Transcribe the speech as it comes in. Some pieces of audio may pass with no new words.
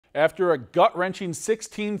After a gut-wrenching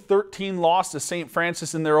 16-13 loss to St.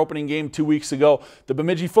 Francis in their opening game 2 weeks ago, the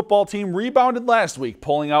Bemidji football team rebounded last week,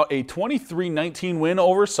 pulling out a 23-19 win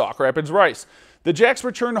over Sauk Rapids-Rice. The Jacks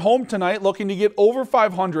return home tonight looking to get over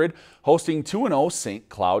 500, hosting 2-0 St.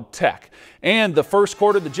 Cloud Tech. And the first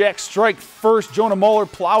quarter, the Jacks strike first. Jonah Muller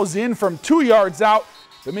plows in from 2 yards out.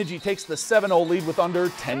 Bemidji takes the 7-0 lead with under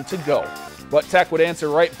 10 to go. But Tech would answer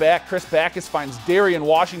right back. Chris Backus finds Darian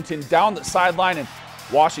Washington down the sideline, and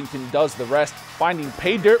Washington does the rest, finding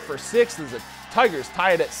pay dirt for 6 as the Tigers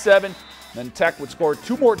tie it at 7. Then Tech would score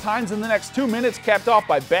 2 more times in the next 2 minutes, capped off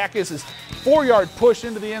by Backus' 4-yard push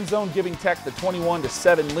into the end zone, giving Tech the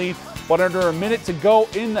 21-7 lead. But under a minute to go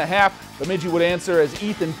in the half, Bemidji would answer as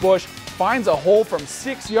Ethan Bush finds a hole from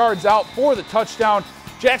 6 yards out for the touchdown.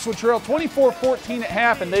 Jacks would trail 24-14 at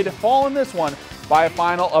half, and they'd fall in this one by a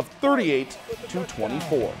final of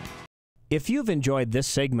 38-24. If you've enjoyed this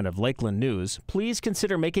segment of Lakeland News, please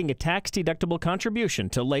consider making a tax-deductible contribution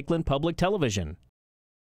to Lakeland Public Television.